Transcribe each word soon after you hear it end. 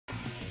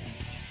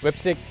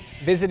Leipsic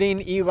visiting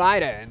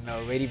Elida, and the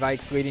Lady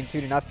Vikes leading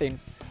 2-0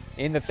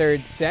 in the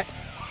third set.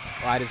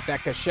 Elida's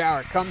Becca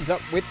Schauer comes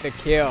up with the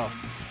kill.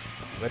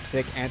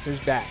 Leipsic answers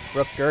back.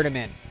 Brooke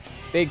Gerdeman.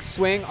 Big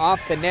swing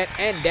off the net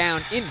and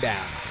down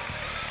inbounds.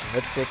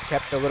 Leipsic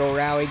kept the little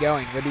rally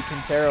going. Libby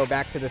Quintero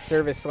back to the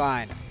service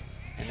line.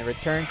 And the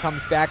return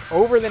comes back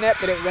over the net,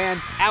 but it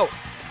lands out.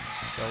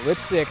 So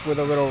Leipsic with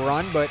a little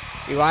run, but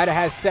Elida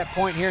has set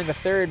point here in the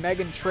third.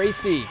 Megan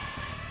Tracy.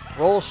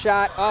 Roll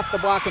shot off the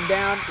block and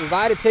down.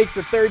 Elida takes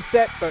the third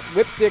set, but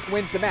Leipsic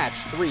wins the match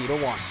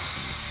 3-1.